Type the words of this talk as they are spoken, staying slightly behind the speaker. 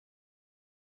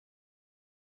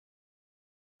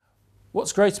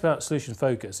What's great about solution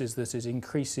focus is that it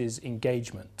increases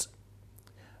engagement.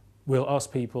 We'll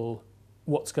ask people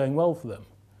what's going well for them,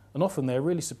 and often they're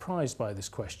really surprised by this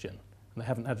question and they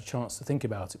haven't had a chance to think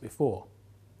about it before.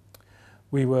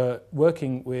 We were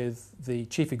working with the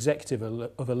chief executive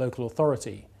of a local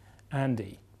authority,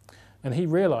 Andy, and he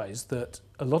realised that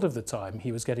a lot of the time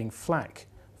he was getting flack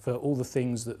for all the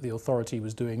things that the authority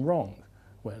was doing wrong,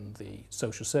 when the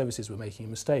social services were making a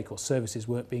mistake or services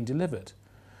weren't being delivered.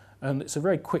 And it's a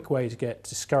very quick way to get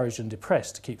discouraged and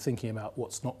depressed, to keep thinking about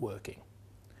what's not working.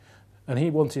 And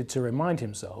he wanted to remind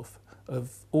himself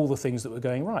of all the things that were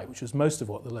going right, which was most of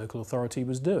what the local authority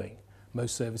was doing.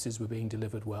 Most services were being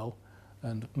delivered well,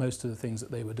 and most of the things that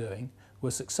they were doing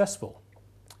were successful.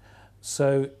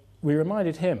 So we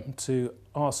reminded him to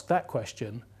ask that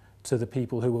question to the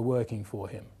people who were working for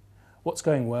him. What's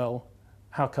going well?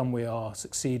 How come we are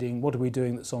succeeding? What are we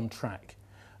doing that's on track?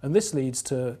 And this leads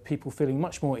to people feeling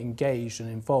much more engaged and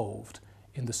involved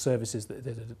in the services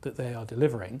that they are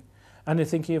delivering, and in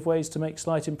thinking of ways to make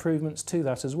slight improvements to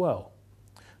that as well.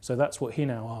 So that's what he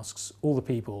now asks all the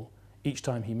people each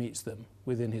time he meets them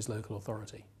within his local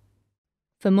authority.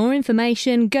 For more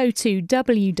information, go to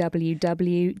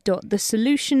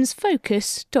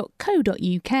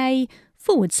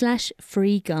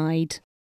www.thesolutionsfocus.co.uk/free guide.